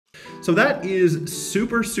So that is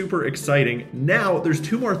super, super exciting. Now, there's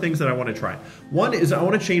two more things that I want to try. One is I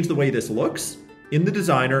want to change the way this looks in the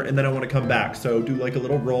designer, and then I want to come back. So do like a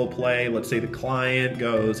little role play. Let's say the client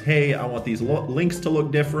goes, hey, I want these links to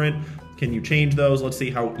look different. Can you change those? Let's see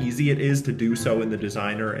how easy it is to do so in the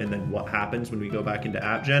designer, and then what happens when we go back into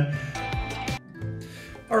AppGen.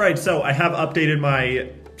 All right, so I have updated my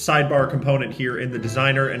sidebar component here in the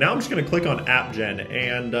designer, and now I'm just gonna click on AppGen,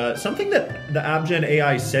 and something that the AppGen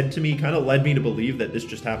AI said to me kind of led me to believe that this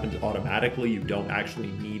just happens automatically. You don't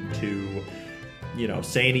actually need to, you know,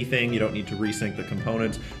 say anything. You don't need to resync the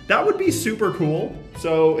components. That would be super cool.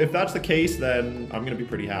 So if that's the case, then I'm gonna be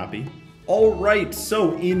pretty happy. All right,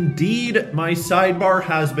 so indeed, my sidebar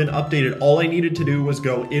has been updated. All I needed to do was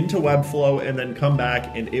go into Webflow and then come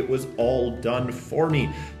back, and it was all done for me.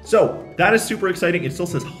 So that is super exciting. It still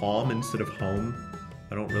says home instead of home.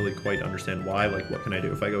 I don't really quite understand why. Like, what can I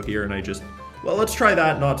do if I go here and I just, well, let's try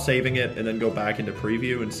that, not saving it, and then go back into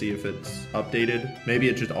preview and see if it's updated. Maybe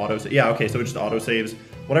it just auto, yeah, okay, so it just auto saves.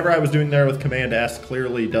 Whatever I was doing there with Command S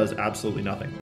clearly does absolutely nothing.